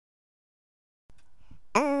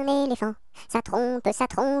Un éléphant, ça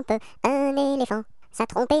trompe, un éléphant, ça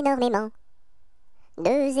trompe énormément.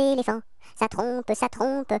 Deux éléphants, ça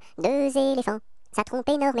trompe, deux éléphants, ça trompe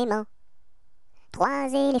énormément.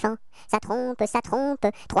 Trois éléphants, ça trompe,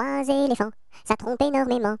 trois éléphants, ça trompe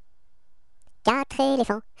énormément. Quatre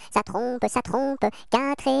éléphants, ça trompe,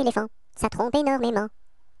 quatre éléphants, ça trompe énormément.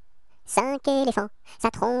 Cinq éléphants, ça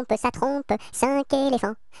trompe, cinq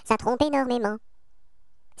éléphants, ça trompe énormément.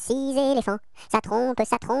 Six éléphants, ça trompe,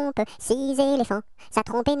 six éléphants, ça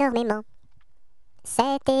trompe énormément.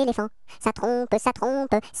 Sept éléphants, ça trompe,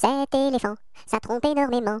 sept éléphants, ça trompe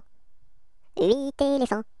énormément. Huit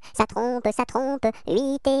éléphants, ça trompe,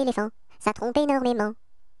 huit éléphants, ça trompe énormément.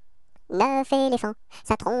 Neuf éléphants,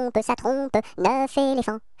 ça trompe, neuf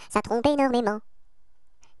éléphants, ça trompe énormément.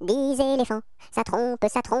 10 éléphants, ça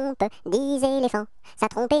trompe, 10 éléphants, ça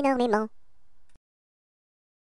trompe énormément.